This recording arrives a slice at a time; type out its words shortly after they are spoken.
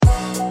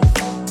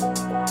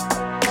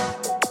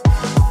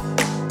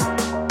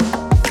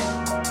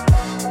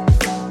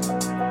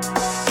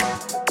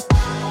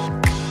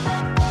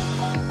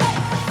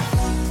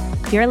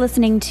You're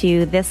listening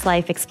to This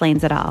Life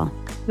Explains It All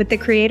with the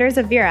creators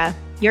of Vera,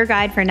 your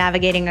guide for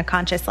navigating a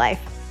conscious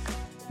life.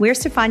 We're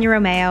Stefania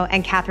Romeo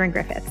and Catherine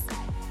Griffiths.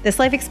 This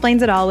Life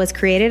Explains It All was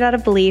created out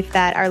of belief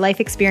that our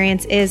life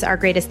experience is our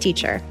greatest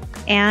teacher.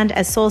 And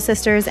as soul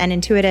sisters and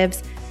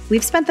intuitives,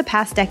 we've spent the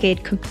past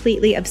decade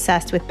completely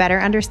obsessed with better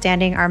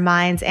understanding our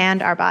minds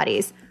and our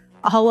bodies,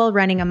 all while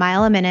running a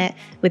mile a minute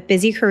with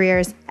busy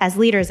careers as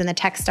leaders in the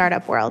tech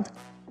startup world.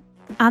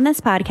 On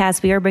this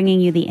podcast, we are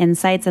bringing you the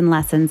insights and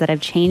lessons that have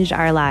changed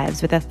our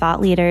lives with the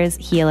thought leaders,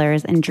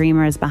 healers, and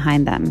dreamers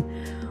behind them.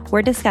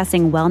 We're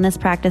discussing wellness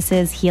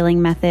practices,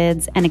 healing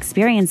methods, and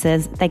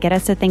experiences that get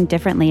us to think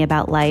differently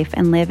about life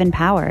and live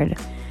empowered.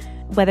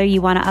 Whether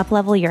you want to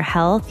uplevel your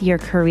health, your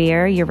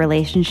career, your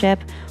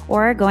relationship,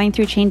 or going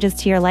through changes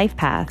to your life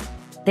path,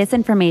 this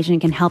information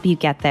can help you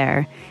get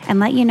there and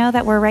let you know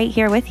that we're right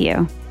here with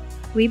you.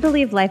 We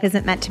believe life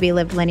isn't meant to be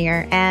lived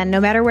linear, and no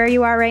matter where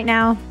you are right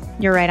now,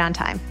 you're right on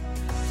time.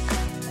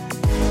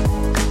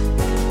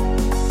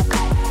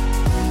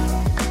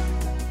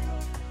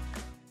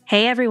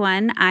 Hey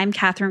everyone, I'm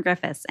Catherine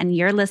Griffiths, and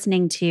you're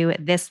listening to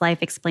This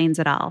Life Explains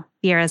It All,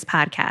 Vera's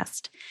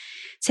podcast.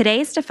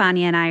 Today,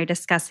 Stefania and I are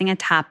discussing a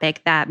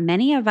topic that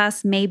many of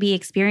us may be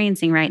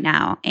experiencing right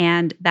now,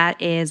 and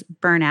that is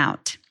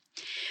burnout.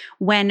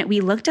 When we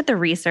looked at the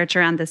research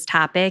around this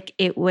topic,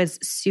 it was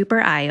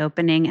super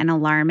eye-opening and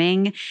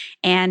alarming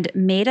and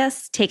made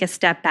us take a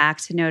step back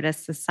to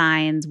notice the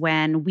signs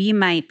when we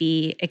might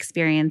be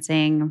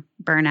experiencing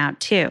burnout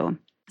too.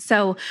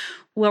 So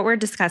what we're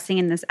discussing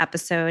in this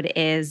episode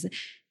is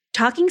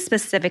talking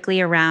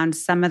specifically around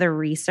some of the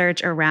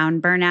research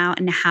around burnout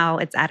and how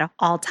it's at an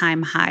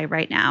all-time high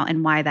right now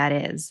and why that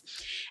is.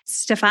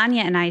 Stefania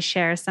and I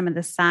share some of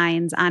the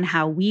signs on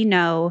how we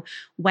know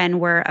when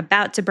we're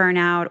about to burn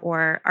out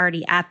or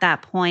already at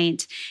that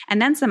point,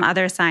 and then some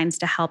other signs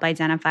to help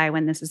identify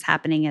when this is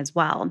happening as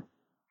well.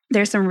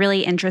 There's some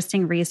really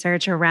interesting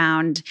research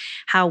around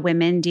how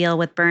women deal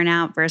with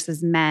burnout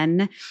versus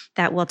men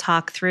that we'll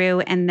talk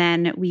through. And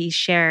then we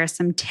share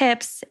some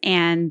tips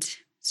and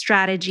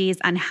strategies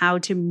on how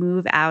to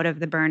move out of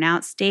the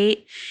burnout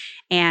state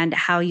and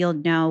how you'll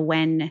know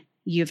when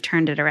you've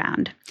turned it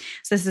around.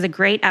 So this is a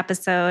great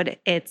episode.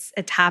 It's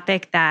a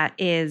topic that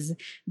is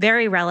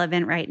very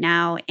relevant right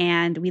now,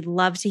 and we'd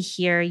love to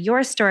hear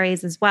your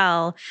stories as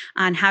well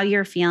on how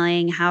you're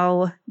feeling,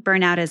 how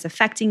burnout is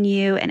affecting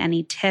you, and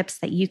any tips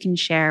that you can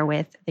share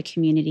with the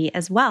community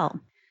as well.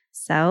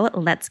 So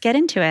let's get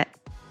into it.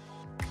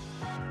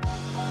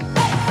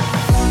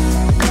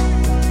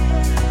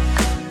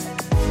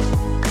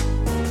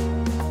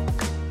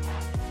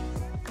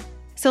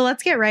 So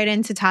let's get right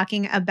into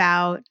talking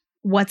about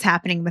what's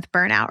happening with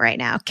burnout right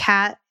now.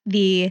 Kat,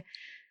 the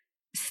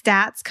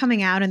stats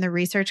coming out and the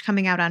research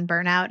coming out on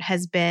burnout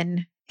has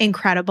been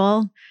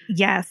incredible.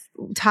 Yes.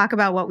 Talk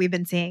about what we've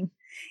been seeing.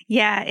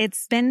 Yeah,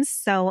 it's been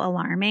so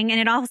alarming. And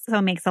it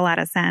also makes a lot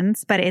of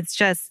sense, but it's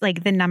just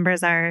like the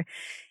numbers are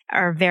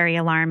very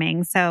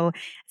alarming. So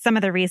some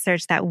of the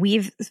research that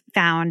we've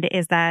found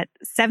is that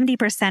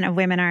 70% of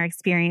women are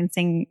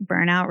experiencing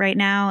burnout right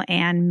now,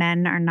 and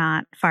men are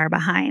not far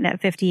behind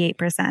at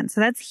 58%.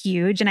 So that's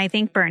huge. And I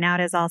think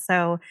burnout is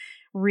also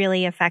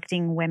really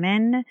affecting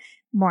women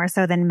more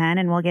so than men.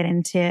 And we'll get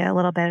into a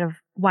little bit of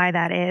why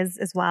that is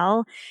as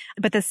well.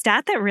 But the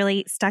stat that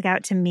really stuck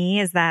out to me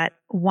is that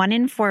 1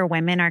 in 4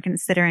 women are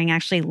considering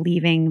actually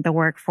leaving the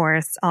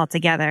workforce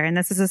altogether. And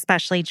this is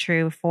especially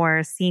true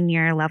for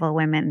senior level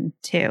women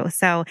too.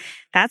 So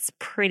that's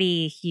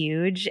pretty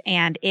huge.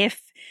 And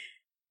if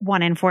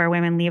 1 in 4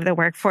 women leave the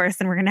workforce,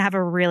 then we're going to have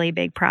a really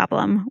big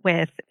problem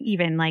with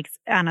even like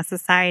on a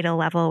societal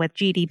level with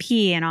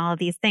GDP and all of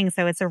these things.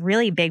 So it's a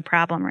really big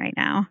problem right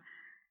now.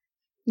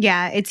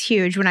 Yeah, it's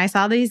huge. When I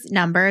saw these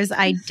numbers,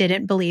 I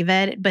didn't believe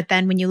it. But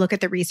then when you look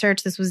at the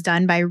research, this was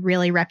done by a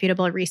really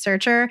reputable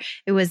researcher.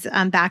 It was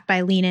backed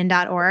by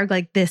leanin.org.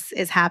 Like, this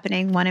is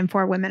happening. 1 in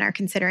 4 women are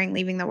considering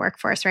leaving the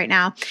workforce right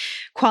now.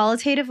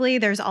 Qualitatively,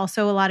 there's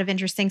also a lot of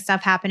interesting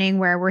stuff happening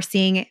where we're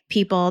seeing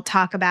people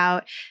talk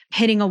about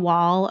hitting a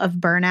wall of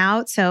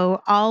burnout.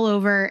 So all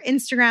over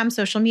Instagram,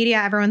 social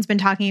media, everyone's been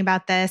talking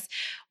about this.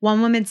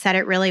 One woman said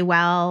it really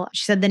well.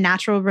 She said the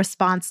natural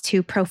response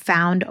to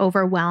profound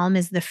overwhelm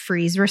is the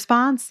freeze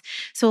response.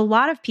 So a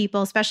lot of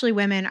people, especially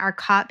women, are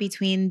caught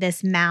between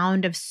this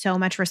mound of so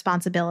much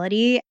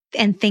responsibility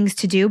and things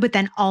to do, but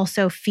then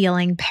also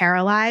feeling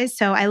paralyzed.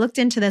 So I looked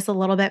into this a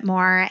little bit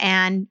more,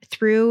 and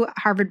through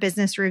Harvard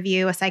Business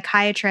Review, a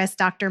psychiatrist,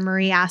 Dr.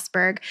 Marie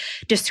Asperg,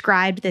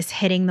 described this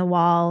hitting the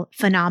wall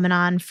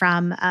phenomenon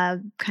from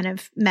a kind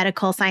of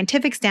medical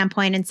scientific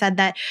standpoint and said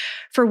that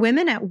for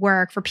women at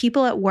work, for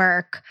people at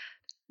work,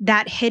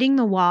 that hitting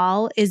the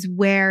wall is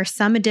where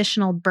some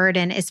additional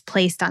burden is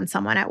placed on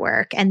someone at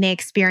work and they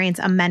experience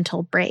a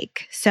mental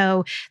break.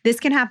 So this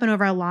can happen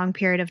over a long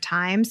period of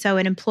time. So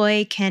an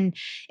employee can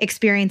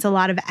experience a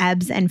lot of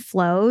ebbs and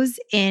flows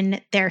in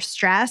their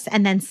stress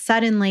and then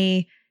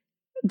suddenly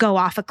go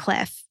off a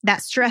cliff. That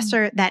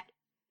stressor, that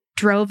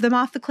drove them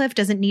off the cliff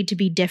doesn't need to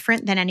be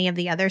different than any of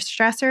the other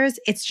stressors.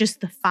 It's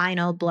just the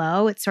final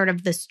blow. It's sort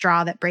of the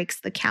straw that breaks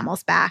the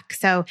camel's back.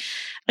 So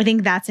I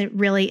think that's a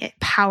really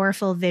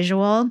powerful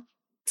visual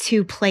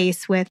to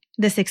place with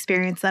this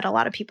experience that a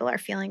lot of people are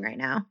feeling right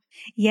now.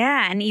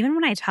 Yeah. And even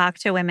when I talk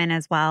to women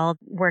as well,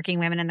 working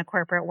women in the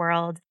corporate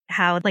world,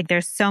 how like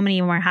there's so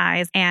many more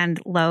highs and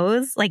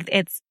lows, like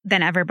it's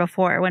than ever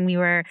before. When we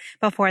were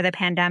before the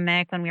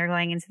pandemic, when we were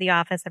going into the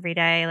office every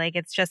day, like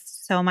it's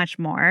just so much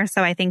more.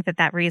 So I think that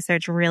that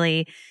research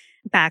really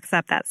backs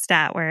up that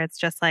stat where it's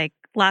just like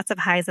lots of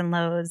highs and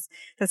lows,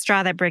 the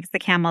straw that breaks the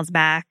camel's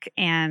back,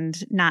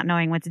 and not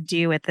knowing what to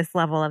do with this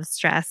level of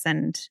stress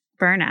and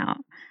burnout.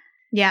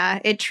 Yeah,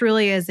 it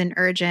truly is an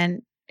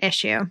urgent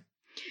issue.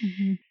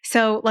 Mm-hmm.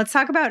 So let's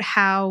talk about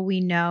how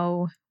we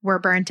know we're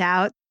burnt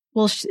out.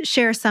 We'll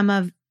share some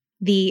of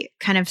the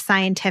kind of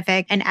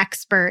scientific and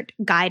expert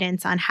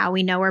guidance on how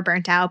we know we're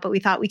burnt out, but we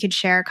thought we could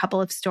share a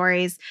couple of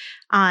stories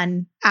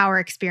on our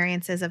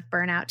experiences of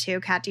burnout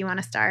too. Kat, do you want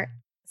to start?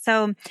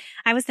 So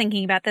I was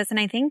thinking about this, and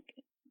I think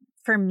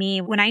for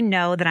me, when I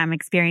know that I'm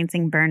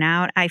experiencing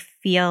burnout, I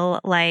feel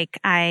like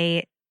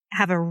I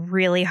have a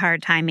really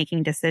hard time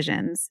making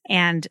decisions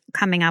and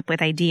coming up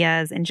with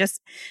ideas and just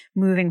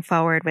moving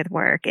forward with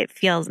work. It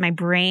feels, my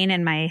brain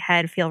and my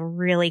head feel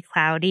really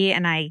cloudy,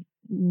 and I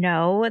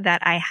know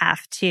that I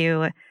have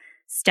to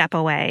step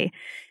away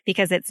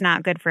because it's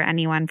not good for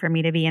anyone for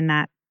me to be in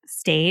that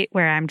state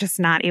where I'm just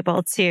not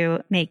able to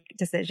make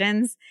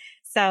decisions.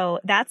 So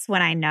that's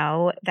when I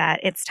know that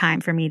it's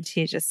time for me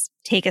to just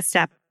take a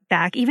step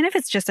back, even if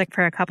it's just like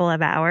for a couple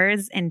of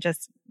hours, and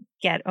just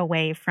get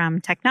away from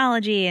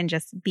technology and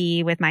just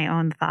be with my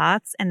own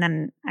thoughts. And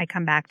then I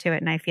come back to it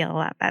and I feel a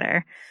lot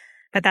better.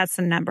 But that's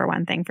the number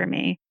one thing for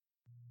me.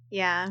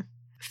 Yeah.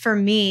 For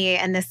me,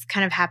 and this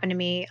kind of happened to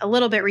me a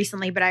little bit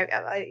recently, but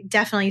I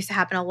definitely used to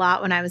happen a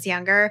lot when I was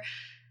younger.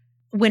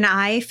 When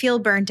I feel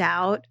burnt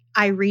out,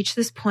 I reach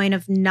this point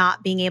of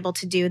not being able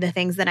to do the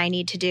things that I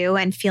need to do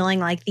and feeling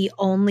like the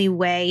only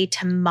way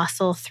to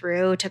muscle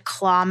through, to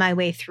claw my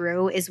way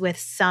through is with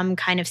some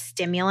kind of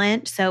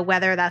stimulant. So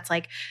whether that's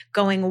like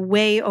going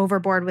way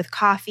overboard with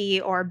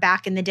coffee, or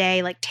back in the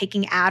day, like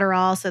taking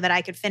Adderall so that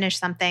I could finish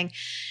something.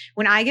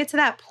 When I get to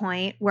that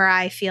point where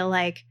I feel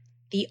like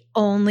the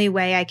only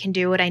way I can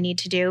do what I need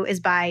to do is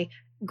by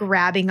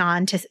grabbing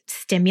on to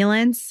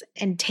stimulants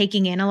and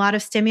taking in a lot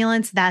of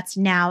stimulants, that's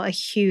now a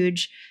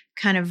huge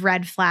kind of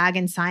red flag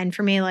and sign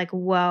for me, like,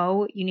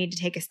 whoa, you need to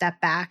take a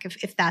step back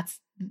if that's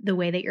the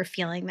way that you're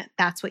feeling,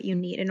 that's what you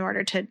need in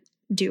order to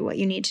do what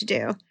you need to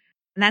do.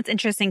 And that's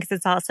interesting because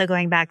it's also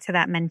going back to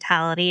that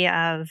mentality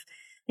of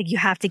like you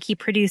have to keep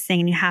producing,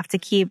 and you have to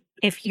keep,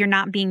 if you're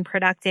not being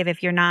productive,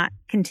 if you're not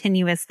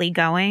continuously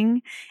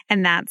going,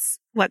 and that's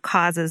what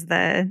causes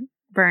the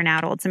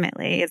burnout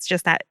ultimately. It's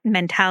just that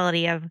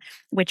mentality of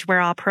which we're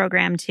all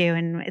programmed to,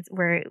 and it's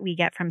where we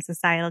get from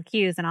societal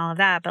cues and all of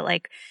that. But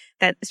like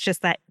that's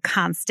just that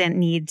constant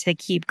need to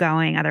keep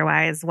going.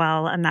 Otherwise,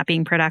 well, I'm not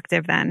being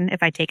productive then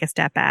if I take a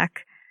step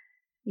back.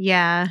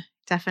 Yeah,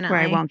 definitely.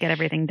 Where I won't get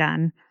everything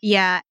done.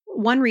 Yeah.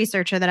 One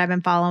researcher that I've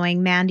been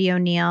following, Mandy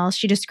O'Neill,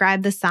 she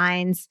described the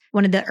signs,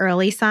 one of the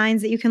early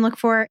signs that you can look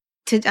for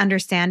to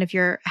understand if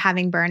you're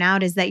having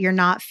burnout is that you're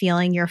not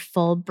feeling your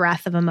full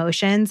breadth of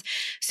emotions.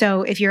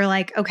 So if you're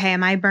like, okay,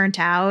 am I burnt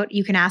out?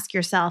 You can ask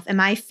yourself, am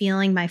I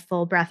feeling my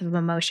full breadth of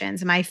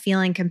emotions? Am I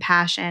feeling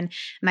compassion?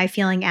 Am I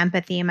feeling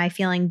empathy? Am I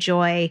feeling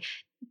joy?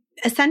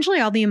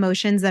 Essentially all the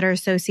emotions that are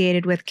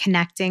associated with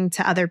connecting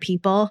to other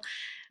people.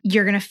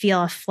 You're going to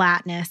feel a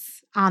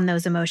flatness on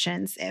those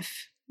emotions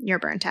if you're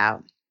burnt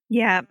out.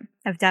 Yeah,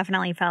 I've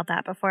definitely felt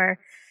that before.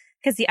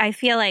 Because I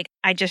feel like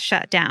I just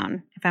shut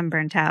down if I'm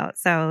burnt out.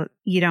 So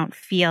you don't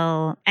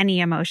feel any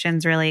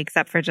emotions really,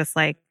 except for just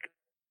like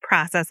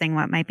processing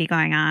what might be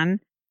going on.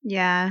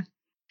 Yeah.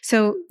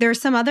 So there's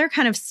some other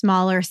kind of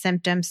smaller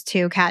symptoms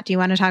too. Kat, do you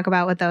want to talk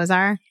about what those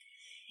are?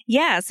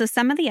 Yeah. So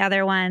some of the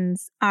other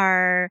ones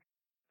are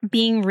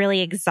being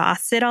really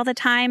exhausted all the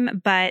time,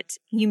 but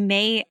you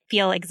may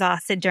feel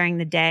exhausted during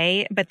the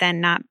day, but then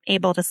not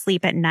able to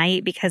sleep at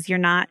night because you're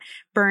not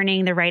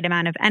burning the right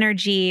amount of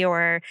energy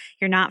or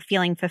you're not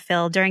feeling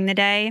fulfilled during the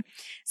day.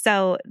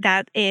 So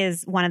that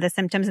is one of the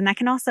symptoms. And that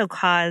can also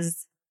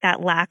cause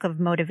that lack of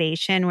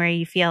motivation where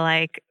you feel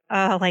like,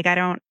 oh, like I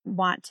don't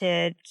want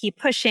to keep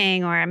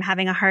pushing, or I'm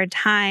having a hard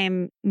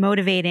time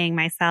motivating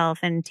myself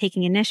and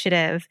taking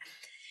initiative.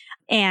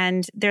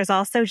 And there's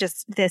also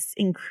just this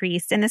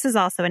increased, and this is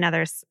also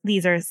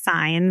these are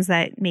signs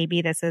that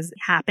maybe this is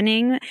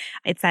happening.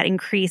 It's that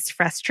increased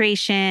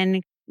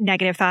frustration,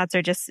 negative thoughts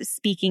are just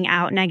speaking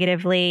out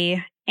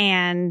negatively,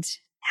 and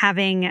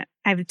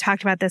I've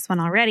talked about this one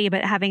already,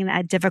 but having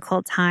that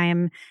difficult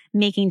time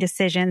making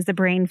decisions, the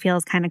brain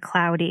feels kind of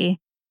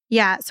cloudy.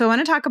 Yeah. So I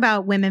want to talk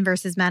about women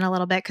versus men a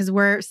little bit because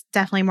we're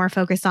definitely more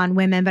focused on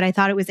women, but I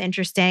thought it was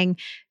interesting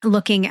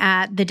looking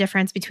at the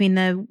difference between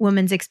the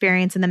woman's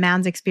experience and the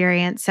man's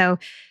experience. So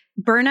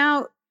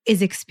burnout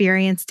is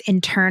experienced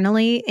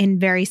internally in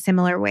very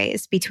similar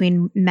ways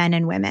between men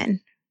and women.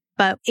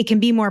 but it can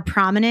be more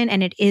prominent,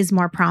 and it is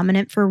more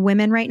prominent for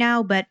women right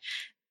now. But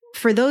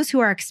for those who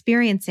are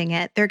experiencing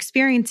it, they're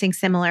experiencing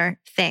similar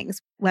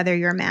things, whether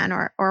you're a man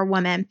or a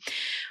woman.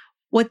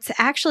 What's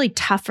actually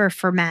tougher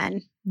for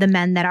men, the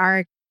men that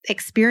are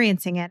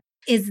experiencing it,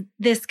 is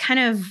this kind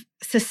of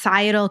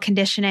societal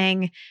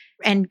conditioning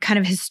and kind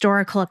of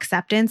historical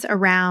acceptance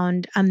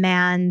around a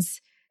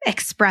man's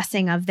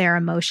expressing of their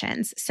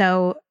emotions.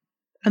 So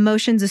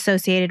emotions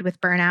associated with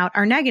burnout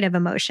are negative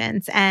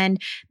emotions.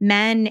 And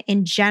men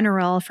in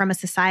general, from a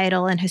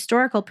societal and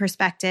historical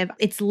perspective,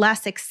 it's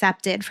less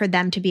accepted for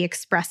them to be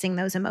expressing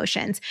those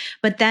emotions.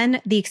 But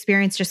then the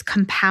experience just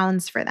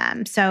compounds for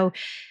them. So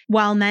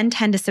while men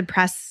tend to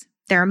suppress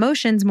their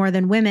emotions more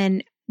than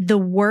women, the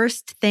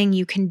worst thing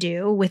you can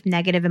do with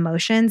negative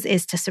emotions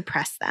is to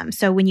suppress them.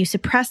 So when you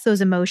suppress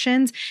those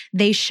emotions,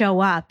 they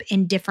show up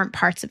in different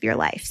parts of your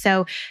life.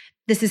 So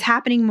this is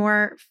happening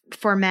more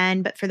for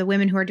men, but for the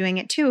women who are doing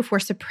it too, if we're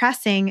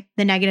suppressing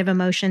the negative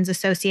emotions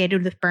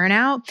associated with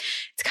burnout,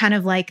 it's kind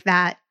of like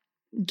that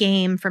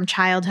game from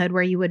childhood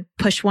where you would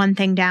push one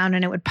thing down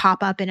and it would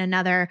pop up in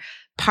another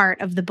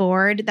part of the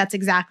board. That's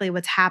exactly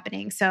what's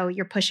happening. So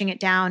you're pushing it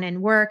down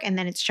in work and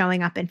then it's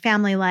showing up in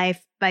family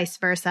life, vice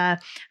versa.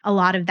 A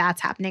lot of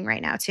that's happening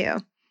right now too.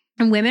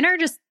 And women are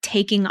just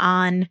taking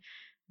on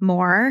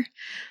more.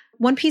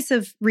 One piece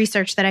of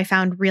research that I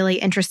found really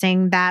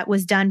interesting that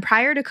was done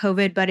prior to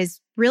COVID, but is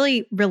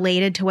really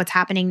related to what's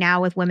happening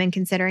now with women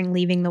considering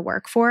leaving the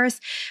workforce,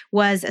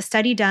 was a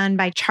study done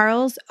by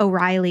Charles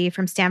O'Reilly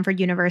from Stanford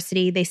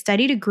University. They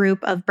studied a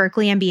group of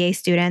Berkeley MBA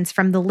students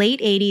from the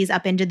late 80s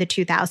up into the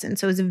 2000s.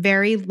 So it was a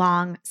very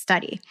long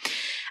study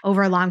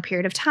over a long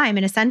period of time.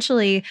 And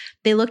essentially,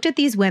 they looked at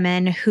these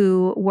women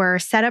who were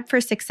set up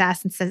for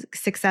success and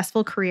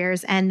successful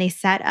careers, and they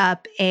set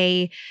up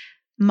a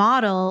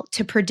model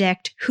to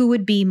predict who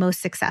would be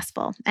most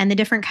successful. And the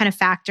different kind of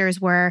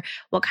factors were,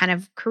 what kind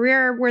of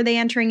career were they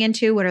entering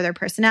into? What are their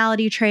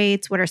personality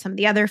traits? What are some of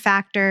the other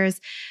factors?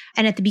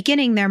 And at the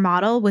beginning, their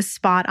model was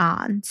spot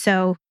on.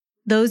 So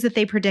those that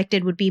they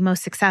predicted would be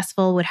most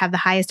successful, would have the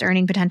highest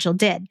earning potential,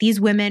 did. These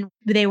women,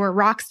 they were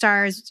rock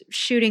stars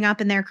shooting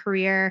up in their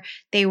career.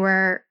 They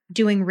were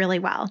doing really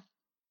well.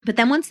 But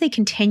then once they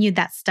continued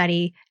that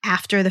study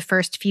after the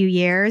first few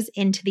years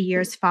into the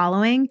years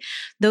following,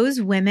 those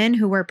women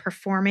who were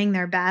performing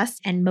their best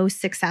and most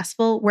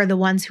successful were the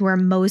ones who were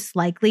most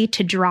likely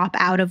to drop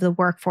out of the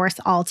workforce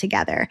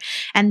altogether.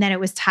 And then it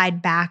was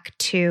tied back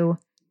to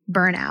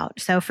burnout.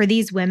 So for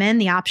these women,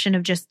 the option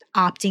of just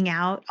opting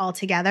out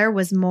altogether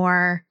was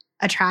more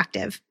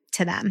attractive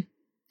to them.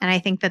 And I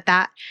think that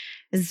that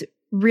is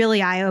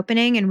really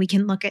eye-opening, and we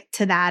can look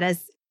to that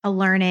as a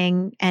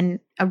learning and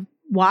a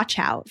watch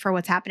out for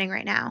what's happening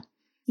right now.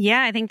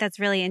 Yeah, I think that's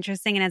really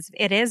interesting. And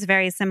it is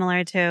very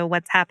similar to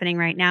what's happening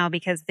right now,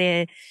 because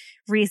the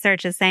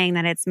research is saying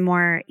that it's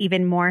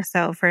even more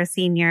so for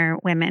senior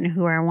women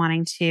who are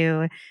wanting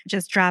to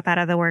just drop out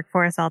of the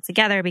workforce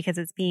altogether because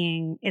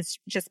it's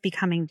just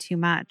becoming too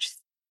much.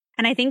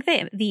 And I think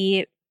that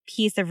the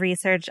piece of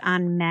research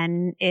on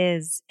men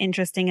is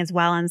interesting as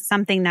well, and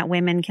something that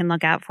women can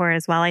look out for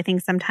as well. I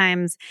think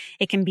sometimes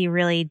it can be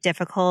really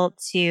difficult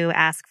to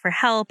ask for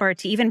help or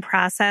to even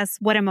process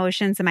what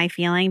emotions am I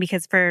feeling,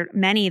 because for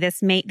many,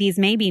 these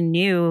may be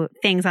new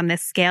things on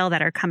this scale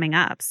that are coming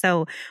up.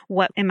 So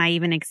what am I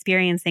even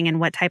experiencing, and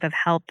what type of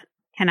help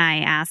can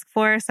I ask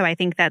for? So I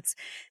think that's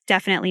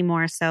definitely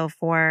more so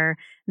for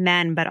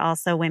men, but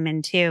also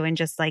women too. And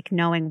just like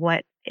knowing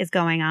what is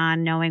going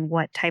on, knowing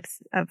what types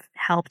of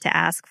help to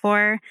ask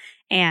for,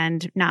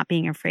 and not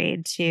being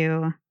afraid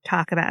to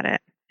talk about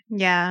it.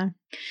 Yeah.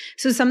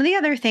 So some of the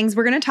other things,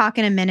 we're going to talk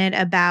in a minute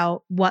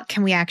about what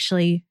can we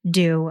actually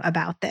do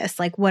about this?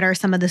 Like, what are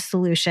some of the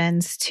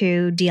solutions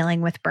to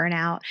dealing with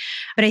burnout?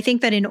 But I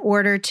think that in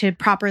order to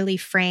properly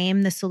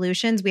frame the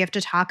solutions, we have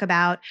to talk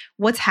about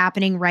what's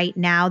happening right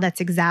now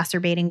that's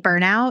exacerbating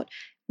burnout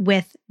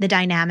with the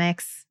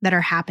dynamics that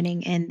are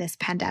happening in this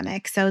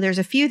pandemic. So there's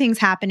a few things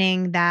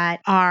happening that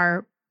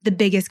are the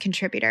biggest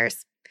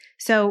contributors.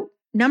 So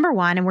number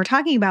one, and we're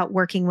talking about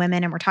working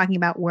women and we're talking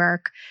about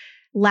work,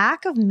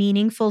 lack of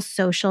meaningful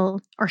social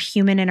or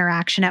human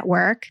interaction at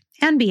work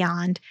and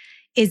beyond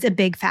is a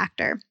big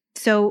factor.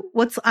 So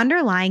what's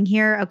underlying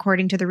here,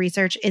 according to the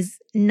research, is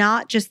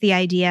not just the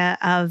idea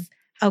of,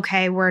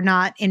 okay, we're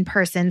not in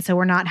person, so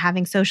we're not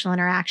having social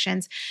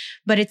interactions,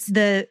 but it's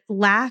the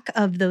lack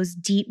of those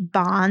deep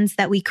bonds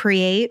that we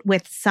create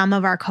with some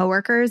of our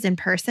coworkers in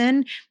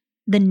person,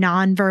 the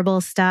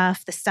nonverbal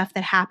stuff, the stuff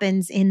that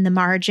happens in the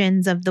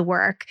margins of the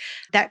work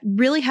that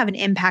really have an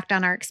impact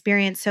on our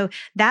experience. So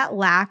that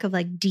lack of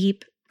like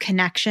deep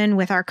connection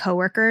with our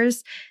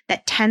coworkers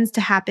that tends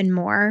to happen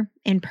more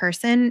in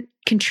person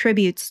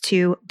contributes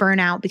to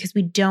burnout because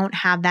we don't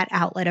have that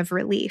outlet of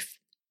relief.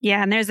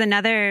 Yeah. And there's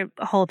another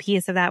whole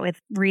piece of that with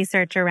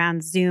research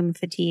around Zoom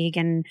fatigue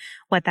and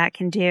what that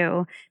can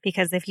do.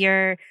 Because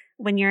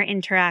when you're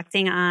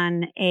interacting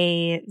on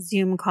a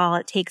Zoom call,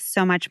 it takes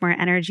so much more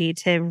energy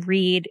to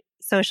read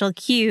social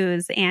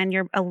cues, and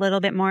you're a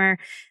little bit more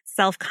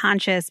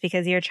self-conscious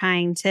because you're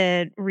trying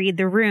to read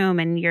the room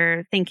and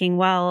you're thinking,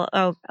 well,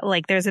 oh,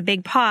 like there's a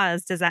big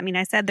pause. Does that mean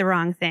I said the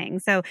wrong thing?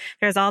 So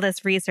there's all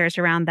this research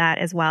around that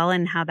as well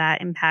and how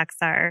that impacts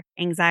our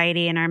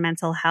anxiety and our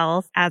mental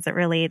health as it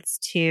relates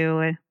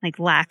to like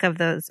lack of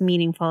those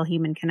meaningful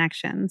human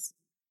connections.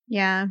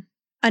 Yeah.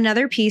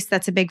 Another piece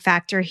that's a big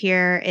factor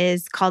here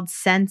is called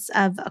sense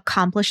of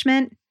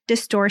accomplishment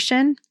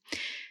distortion.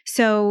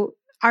 So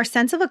our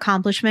sense of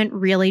accomplishment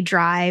really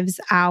drives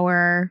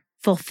our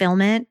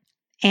fulfillment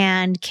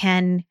and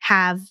can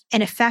have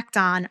an effect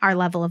on our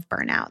level of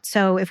burnout.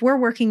 So if we're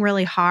working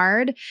really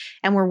hard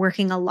and we're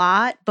working a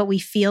lot, but we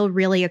feel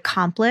really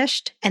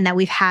accomplished and that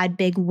we've had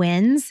big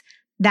wins,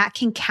 that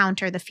can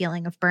counter the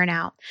feeling of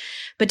burnout.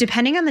 But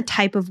depending on the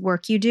type of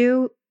work you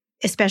do,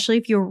 especially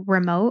if you're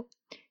remote,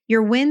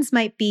 your wins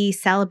might be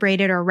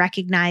celebrated or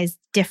recognized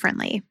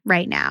differently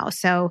right now.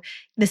 So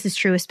this is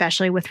true,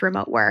 especially with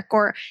remote work,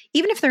 or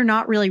even if they're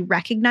not really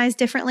recognized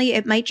differently,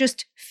 it might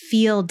just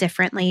feel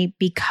differently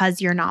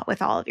because you're not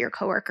with all of your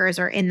coworkers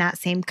or in that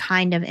same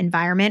kind of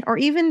environment, or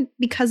even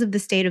because of the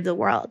state of the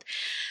world.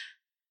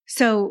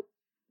 So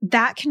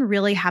that can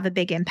really have a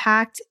big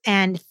impact.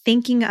 And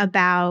thinking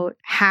about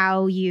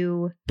how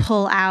you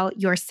pull out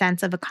your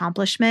sense of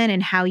accomplishment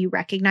and how you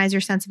recognize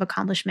your sense of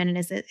accomplishment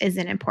is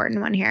an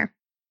important one here.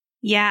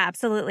 Yeah,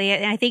 absolutely.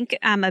 And I think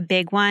a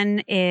big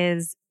one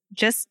is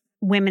just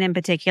women in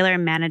particular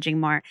managing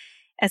more,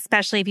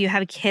 especially if you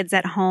have kids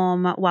at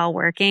home while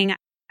working.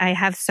 I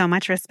have so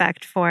much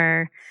respect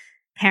for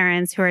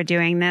parents who are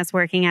doing this,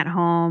 working at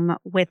home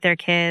with their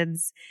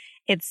kids.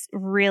 It's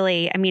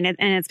really, I mean, and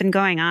it's been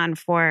going on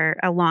for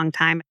a long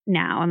time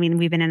now. I mean,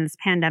 we've been in this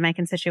pandemic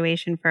and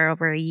situation for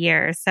over a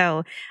year.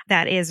 So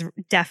that is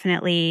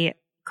definitely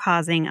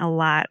causing a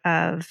lot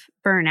of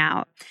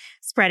burnout,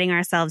 spreading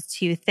ourselves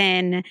too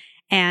thin,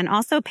 and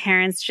also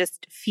parents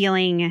just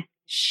feeling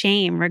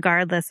shame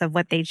regardless of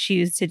what they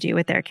choose to do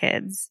with their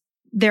kids.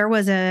 There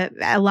was a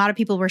lot of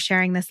people were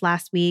sharing this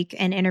last week,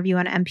 an interview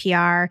on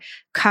NPR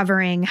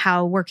covering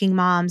how working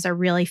moms are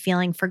really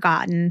feeling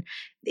forgotten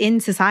in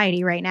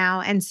society right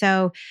now. And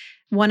so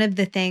one of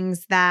the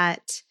things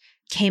that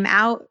came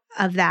out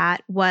of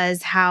that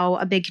was how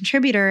a big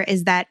contributor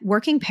is that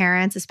working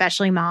parents,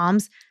 especially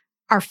moms,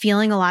 are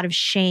feeling a lot of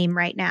shame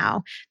right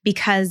now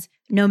because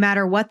no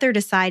matter what they're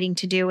deciding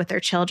to do with their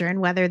children,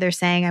 whether they're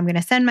saying, I'm going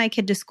to send my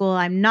kid to school,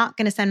 I'm not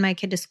going to send my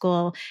kid to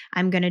school,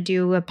 I'm going to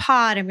do a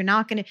pod, I'm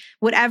not going to,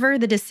 whatever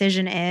the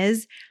decision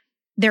is,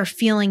 they're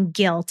feeling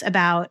guilt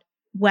about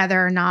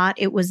whether or not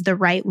it was the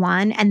right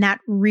one. And that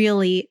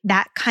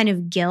kind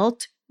of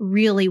guilt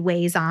really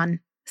weighs on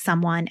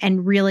someone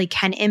and really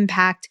can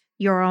impact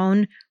your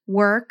own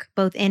work,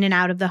 both in and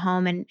out of the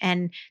home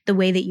and the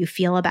way that you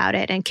feel about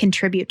it and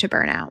contribute to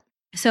burnout.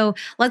 So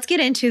let's get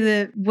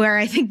into where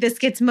I think this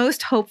gets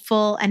most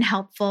hopeful and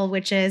helpful,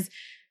 which is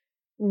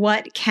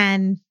what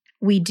can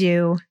we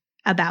do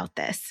about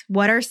this?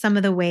 What are some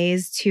of the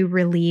ways to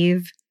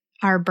relieve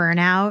our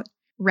burnout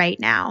right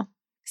now?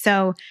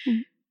 So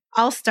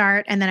I'll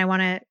start and then I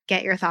want to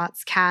get your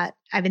thoughts, Kat.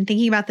 I've been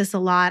thinking about this a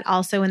lot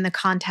also in the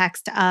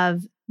context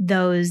of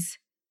those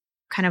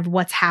kind of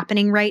what's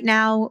happening right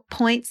now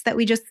points that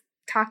we just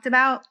talked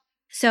about.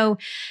 So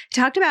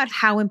talked about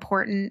how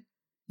important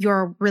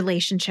your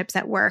relationships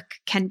at work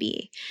can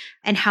be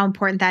and how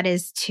important that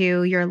is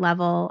to your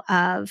level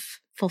of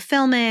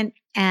fulfillment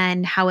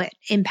and how it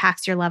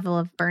impacts your level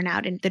of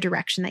burnout in the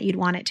direction that you'd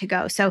want it to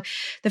go. So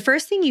the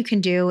first thing you can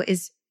do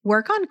is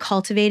work on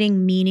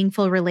cultivating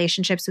meaningful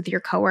relationships with your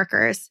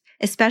coworkers,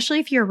 especially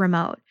if you're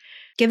remote.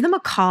 Give them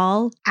a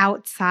call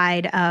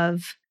outside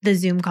of the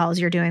Zoom calls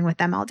you're doing with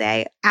them all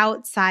day,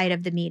 outside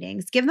of the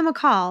meetings. Give them a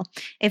call.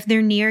 If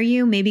they're near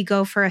you, maybe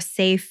go for a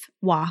safe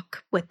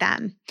walk with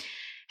them.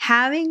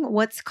 Having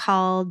what's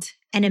called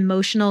an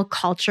emotional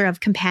culture of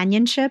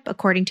companionship,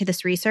 according to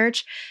this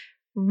research,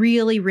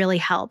 really, really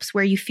helps,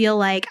 where you feel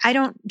like I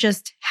don't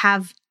just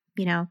have,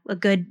 a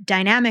good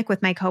dynamic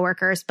with my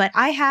coworkers, but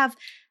I have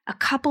a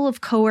couple of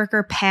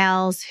coworker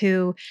pals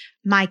who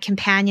my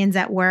companions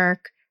at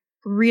work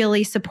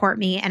really support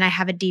me and I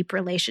have a deep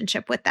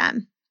relationship with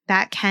them.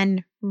 That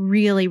can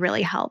really,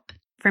 really help.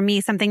 For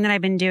me, something that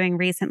I've been doing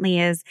recently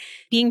is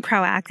being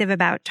proactive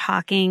about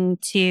talking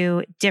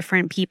to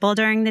different people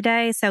during the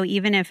day. So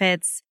even if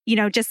it's,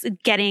 just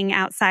getting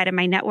outside of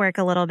my network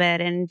a little bit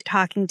and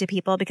talking to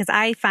people, because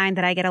I find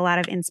that I get a lot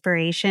of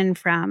inspiration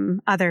from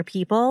other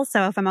people.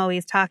 So if I'm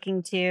always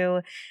talking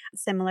to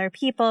similar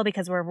people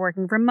because we're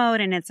working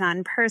remote and it's not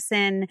in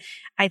person,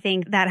 I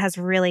think that has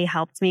really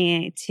helped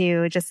me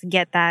to just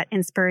get that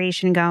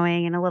inspiration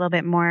going, and a little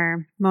bit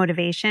more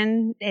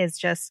motivation is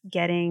just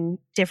getting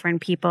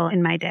different people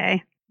in my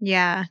day.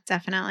 Yeah,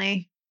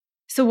 definitely.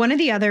 So one of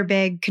the other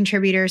big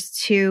contributors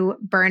to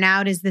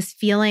burnout is this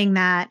feeling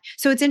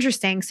so it's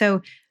interesting.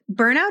 So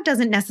burnout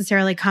doesn't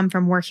necessarily come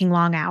from working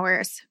long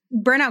hours.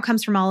 Burnout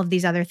comes from all of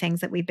these other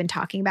things that we've been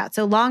talking about.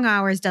 So long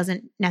hours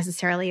doesn't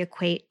necessarily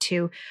equate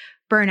to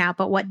burnout.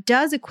 But what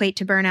does equate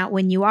to burnout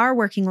when you are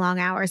working long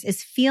hours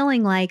is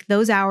feeling like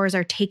those hours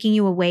are taking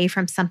you away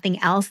from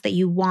something else that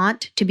you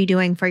want to be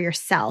doing for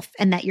yourself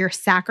and that you're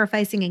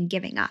sacrificing and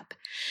giving up.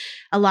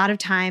 A lot of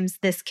times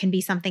this can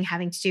be something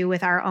having to do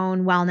with our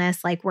own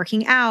wellness, like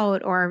working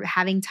out or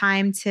having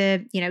time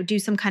to, do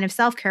some kind of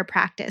self-care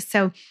practice.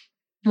 So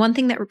one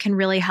thing that can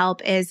really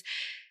help is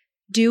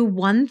do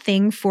one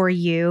thing for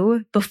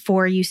you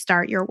before you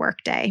start your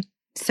workday.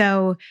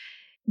 So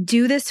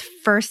do this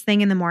first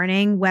thing in the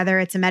morning, whether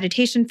it's a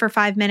meditation for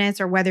 5 minutes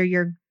or whether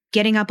you're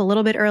getting up a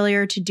little bit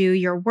earlier to do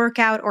your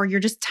workout or you're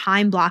just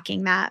time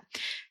blocking that.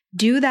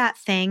 Do that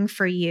thing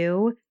for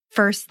you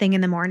first thing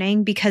in the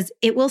morning because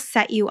it will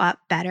set you up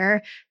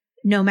better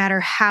no matter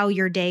how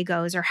your day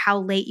goes or how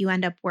late you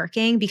end up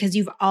working because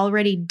you've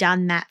already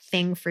done that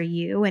thing for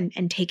you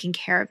and taken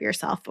care of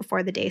yourself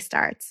before the day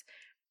starts.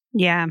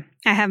 Yeah,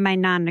 I have my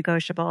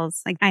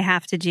non-negotiables. Like I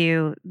have to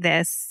do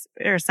this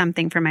or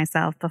something for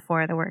myself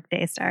before the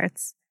workday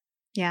starts.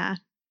 Yeah.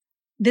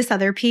 This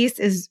other piece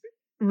is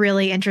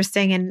really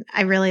interesting and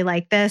I really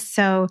like this.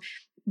 So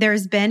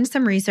there's been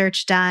some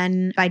research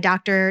done by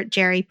Dr.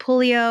 Jerry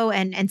Pulio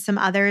and some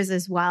others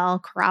as well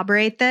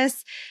corroborate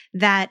this,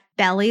 that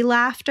belly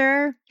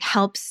laughter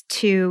helps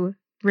to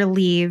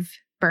relieve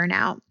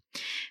burnout.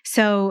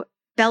 So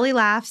belly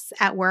laughs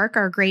at work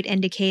are a great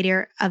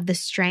indicator of the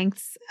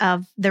strengths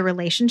of the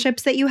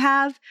relationships that you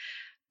have,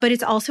 but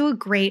it's also a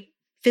great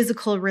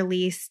physical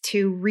release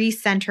to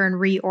recenter and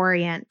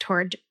reorient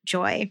toward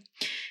joy.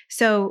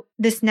 So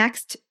this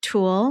next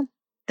tool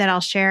that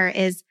I'll share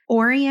is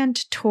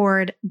orient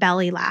toward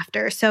belly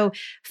laughter. So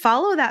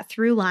follow that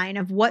through line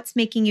of what's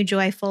making you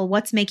joyful,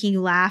 what's making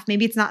you laugh.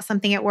 Maybe it's not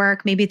something at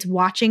work. Maybe it's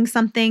watching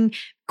something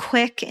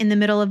quick in the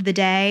middle of the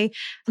day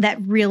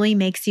that really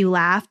makes you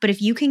laugh. But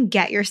if you can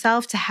get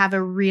yourself to have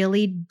a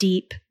really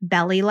deep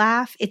belly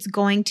laugh, it's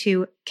going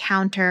to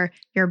counter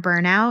your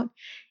burnout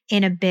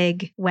in a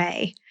big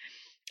way.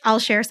 I'll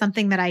share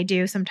something that I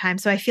do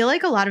sometimes. So I feel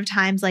like a lot of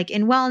times, like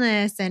in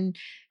wellness and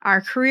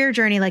our career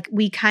journey, like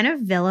we kind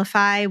of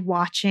vilify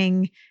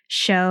watching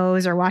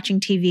shows or watching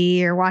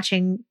TV or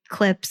watching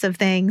clips of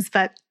things.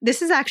 But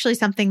this is actually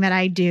something that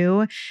I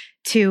do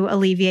to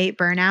alleviate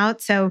burnout.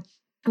 So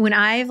when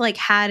I've like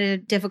had a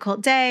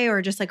difficult day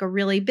or just like a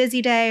really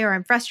busy day or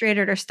I'm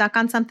frustrated or stuck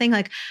on something,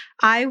 like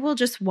I will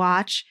just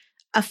watch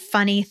a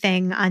funny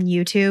thing on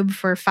YouTube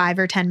for 5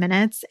 or 10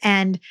 minutes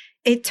and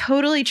it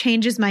totally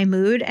changes my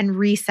mood and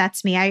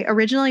resets me. I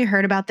originally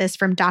heard about this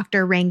from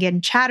Dr.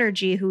 Rangan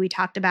Chatterjee, who we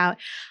talked about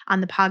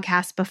on the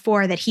podcast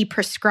before, that he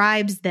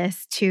prescribes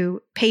this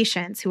to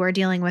patients who are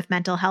dealing with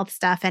mental health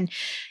stuff. And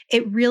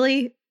it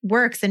really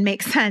works and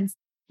makes sense.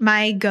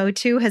 My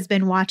go-to has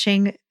been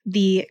watching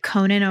the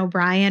Conan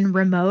O'Brien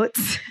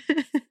remotes.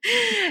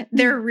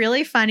 They're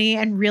really funny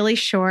and really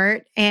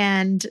short,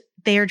 and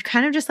they're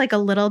kind of just like a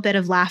little bit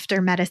of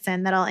laughter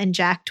medicine that I'll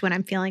inject when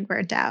I'm feeling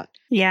burnt out.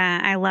 Yeah,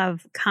 I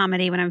love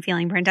comedy when I'm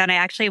feeling burnt out. I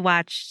actually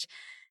watched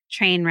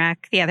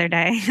Trainwreck the other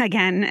day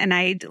again, and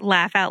I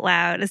laugh out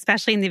loud,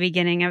 especially in the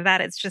beginning of that.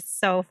 It's just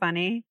so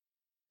funny.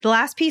 The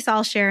last piece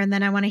I'll share, and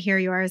then I want to hear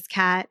yours,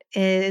 Kat,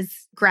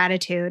 is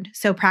gratitude.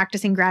 So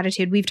practicing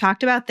gratitude. We've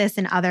talked about this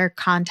in other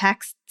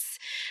contexts,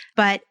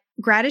 but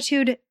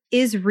gratitude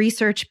is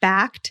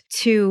research-backed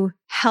to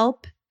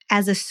help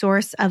as a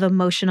source of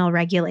emotional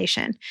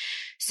regulation.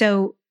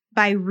 So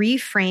by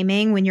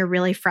reframing when you're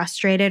really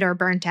frustrated or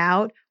burnt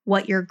out,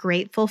 what you're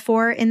grateful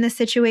for in the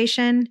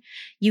situation,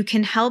 you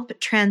can help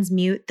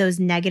transmute those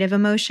negative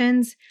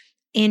emotions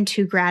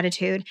into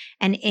gratitude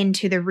and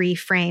into the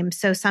reframe.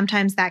 So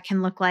sometimes that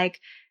can look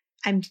like,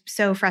 I'm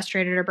so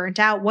frustrated or burnt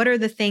out. What are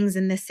the things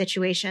in this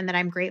situation that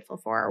I'm grateful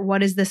for?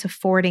 What is this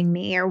affording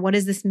me? Or what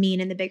does this mean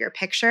in the bigger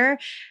picture?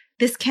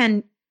 This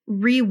can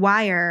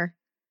rewire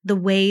the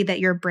way that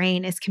your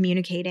brain is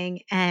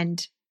communicating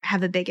and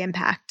have a big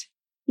impact.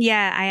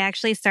 Yeah, I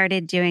actually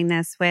started doing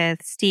this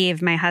with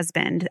Steve, my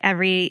husband.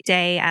 Every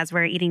day as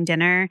we're eating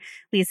dinner,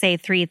 we say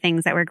 3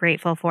 things that we're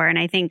grateful for. And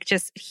I think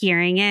just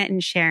hearing it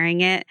and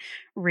sharing it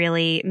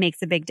really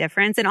makes a big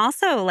difference. And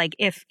also, like,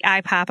 if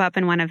I pop up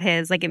in one of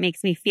his, like, it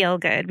makes me feel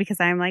good because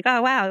I'm like,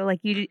 oh, wow, like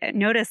you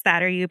noticed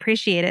that or you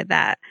appreciated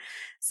that.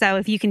 So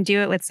if you can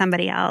do it with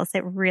somebody else,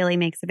 it really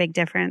makes a big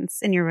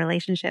difference in your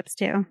relationships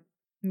too.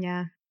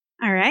 Yeah.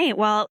 All right.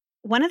 Well,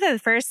 one of the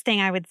first thing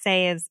I would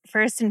say is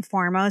first and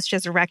foremost,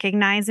 just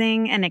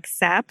recognizing and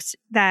accept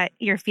that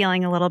you're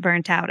feeling a little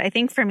burnt out. I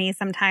think for me,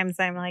 sometimes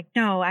I'm like,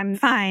 no, I'm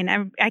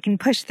fine. I can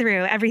push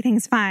through.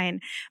 Everything's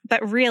fine.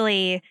 But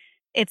really,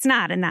 it's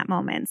not in that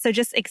moment. So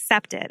just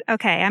accept it.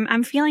 Okay,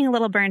 I'm feeling a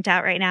little burnt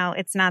out right now.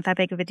 It's not that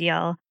big of a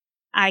deal.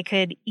 I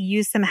could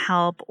use some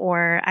help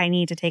or I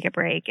need to take a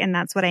break. And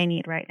that's what I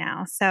need right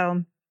now.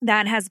 So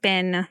that has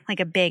been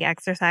like a big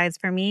exercise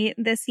for me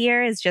this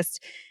year, is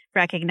just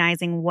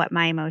recognizing what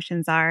my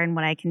emotions are and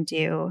what I can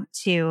do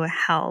to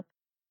help.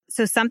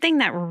 So something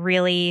that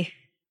really,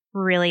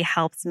 really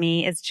helps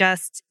me is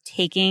just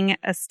taking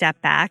a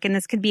step back. And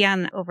this could be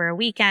on over a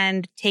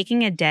weekend,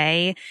 taking a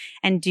day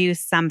and do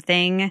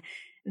something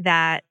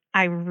that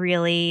I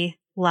really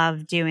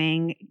love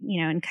doing,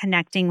 and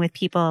connecting with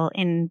people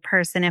in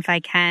person if I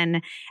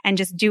can, and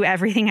just do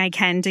everything I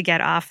can to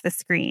get off the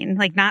screen,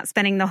 like not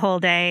spending the whole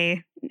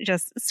day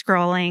just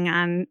scrolling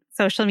on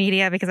social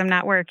media because I'm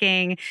not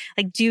working,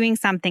 like doing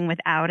something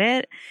without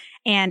it.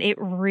 And it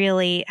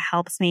really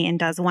helps me and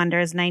does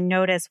wonders. And I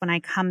notice when I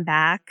come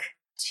back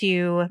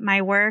to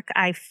my work,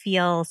 I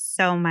feel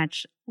so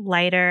much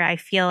lighter. I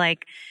feel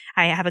like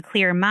I have a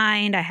clear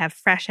mind. I have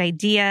fresh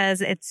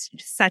ideas. It's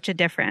such a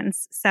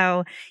difference.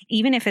 So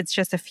even if it's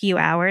just a few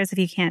hours, if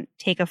you can't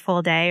take a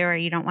full day or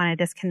you don't want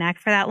to disconnect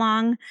for that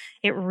long,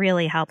 it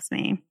really helps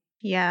me.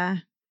 Yeah.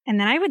 And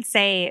then I would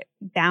say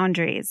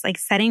boundaries, like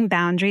setting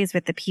boundaries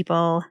with the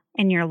people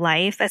in your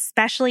life,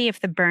 especially if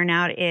the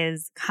burnout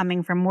is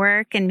coming from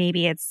work and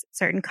maybe it's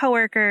certain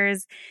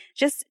coworkers.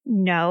 Just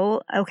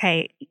know,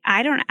 okay,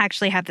 I don't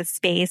actually have the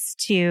space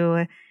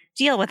to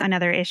deal with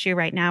another issue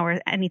right now or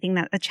anything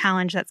a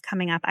challenge that's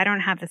coming up. I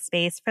don't have the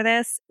space for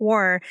this.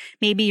 Or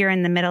maybe you're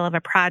in the middle of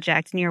a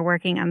project and you're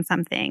working on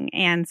something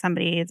and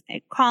somebody is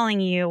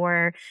calling you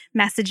or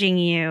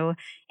messaging you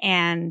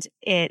and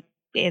it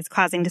is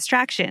causing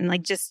distraction.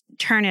 Like just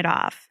turn it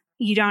off.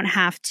 You don't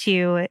have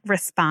to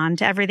respond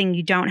to everything.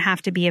 You don't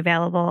have to be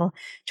available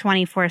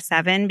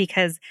 24/7,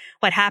 because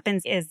what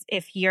happens is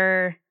if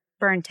you're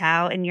burnt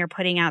out and you're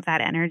putting out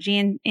that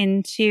energy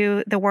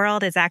into the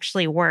world, is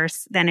actually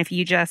worse than if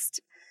you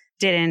just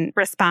didn't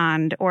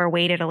respond or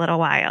waited a little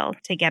while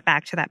to get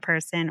back to that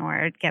person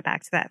or get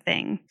back to that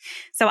thing.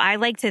 So I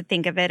like to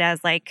think of it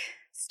as like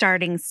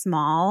starting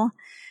small.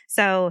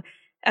 So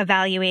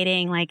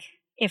evaluating like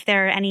if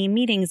there are any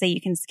meetings that you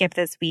can skip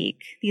this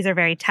week. These are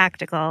very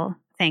tactical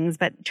things,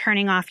 but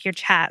turning off your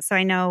chat. So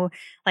I know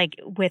like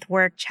with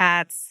work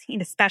chats,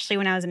 especially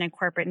when I was in a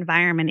corporate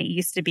environment, it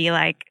used to be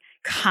like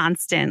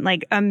constant,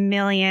 like a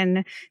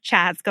million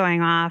chats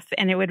going off,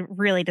 and it would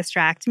really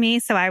distract me.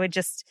 So I would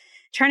just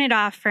turn it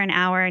off for an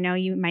hour. I know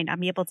you might not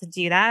be able to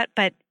do that,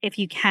 but if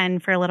you can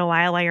for a little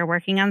while you're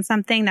working on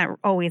something, that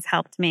always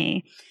helped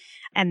me.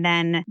 And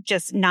then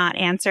just not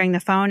answering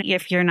the phone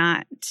if you're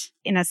not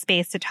in a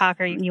space to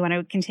talk or you want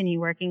to continue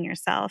working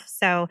yourself.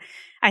 So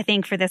I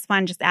think for this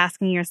one, just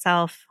asking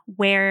yourself,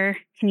 where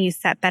can you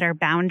set better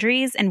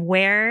boundaries and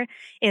where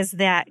is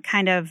that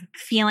kind of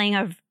feeling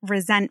of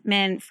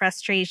resentment,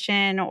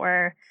 frustration,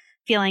 or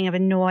feeling of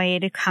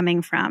annoyed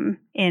coming from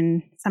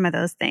in some of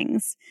those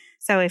things?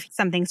 So if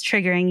something's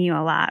triggering you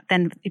a lot,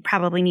 then you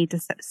probably need to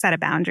set a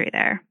boundary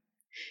there.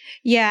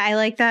 Yeah, I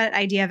like that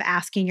idea of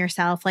asking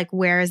yourself, like,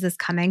 where is this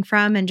coming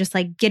from? And just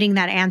like getting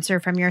that answer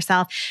from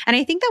yourself. And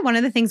I think that one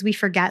of the things we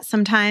forget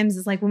sometimes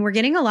is like when we're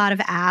getting a lot of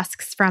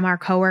asks from our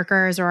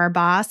coworkers or our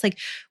boss, like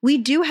we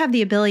do have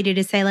the ability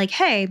to say like,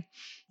 hey,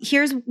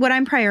 here's what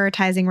I'm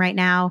prioritizing right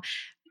now.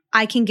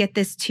 I can get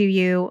this to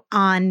you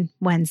on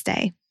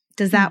Wednesday.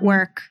 Does that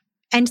work?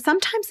 And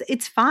sometimes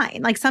it's fine.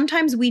 Like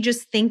sometimes we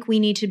just think we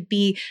need to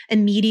be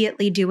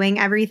immediately doing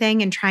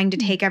everything and trying to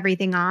take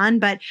everything on.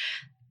 But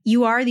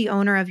you are the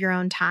owner of your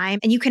own time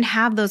and you can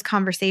have those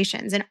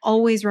conversations. And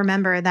always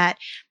remember that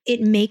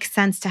it makes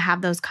sense to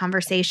have those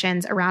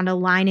conversations around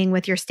aligning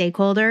with your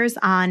stakeholders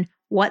on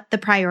what the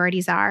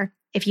priorities are,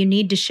 if you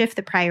need to shift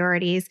the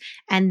priorities,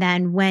 and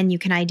then when you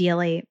can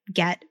ideally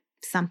get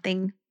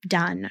something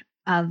done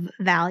of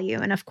value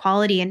and of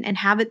quality and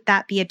have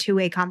that be a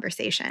two-way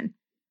conversation.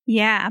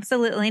 Yeah,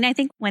 absolutely. And I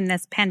think when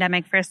this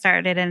pandemic first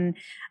started and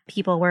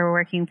people were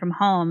working from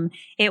home,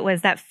 it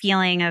was that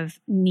feeling of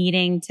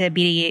needing to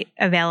be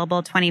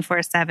available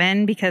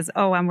 24/7 because,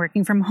 I'm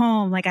working from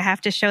home. Like I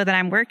have to show that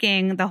I'm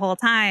working the whole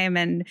time.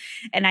 And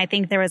I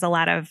think there was a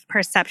lot of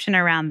perception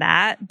around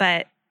that,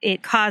 but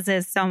it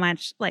causes so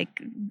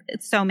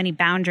many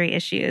boundary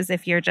issues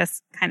if you're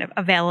just kind of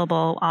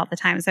available all the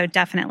time. So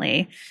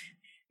definitely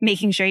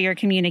making sure you're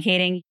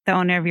communicating the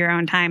owner of your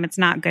own time. It's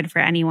not good for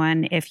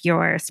anyone if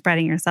you're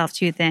spreading yourself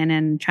too thin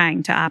and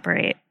trying to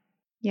operate.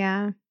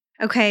 Yeah.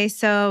 Okay.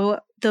 So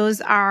those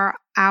are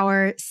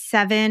our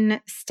 7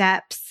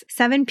 steps,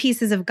 7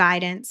 pieces of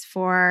guidance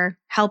for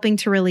helping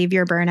to relieve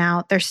your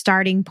burnout. They're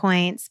starting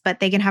points, but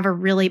they can have a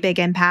really big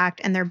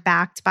impact and they're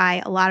backed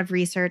by a lot of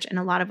research and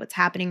a lot of what's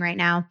happening right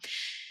now.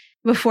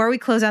 Before we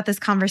close out this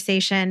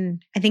conversation,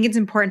 I think it's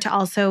important to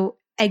also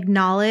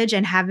acknowledge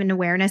and have an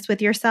awareness with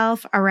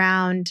yourself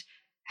around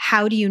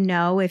how do you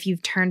know if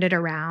you've turned it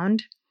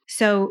around?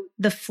 So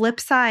the flip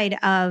side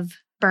of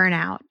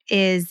burnout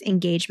is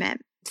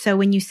engagement. So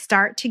when you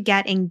start to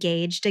get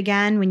engaged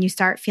again, when you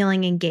start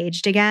feeling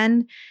engaged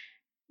again,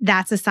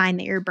 that's a sign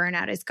that your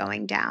burnout is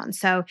going down.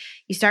 So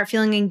you start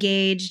feeling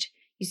engaged,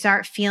 you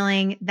start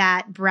feeling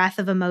that breath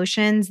of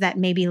emotions that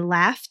maybe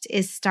left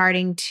is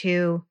starting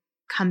to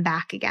come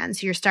back again.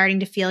 So you're starting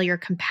to feel your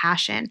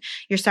compassion.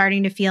 You're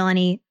starting to feel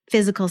any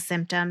physical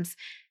symptoms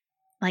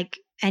like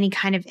any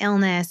kind of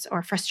illness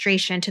or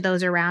frustration to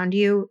those around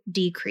you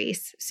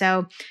decrease.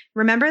 So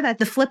remember that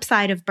the flip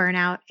side of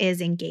burnout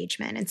is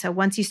engagement. And so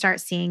once you start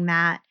seeing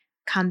that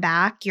come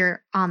back,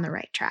 you're on the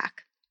right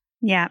track.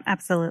 Yeah,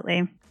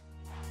 absolutely.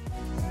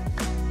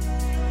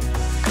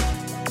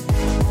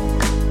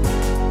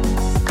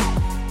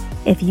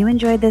 If you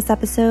enjoyed this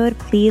episode,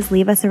 please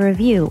leave us a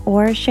review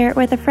or share it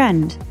with a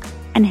friend.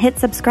 And hit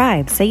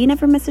subscribe so you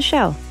never miss a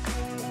show.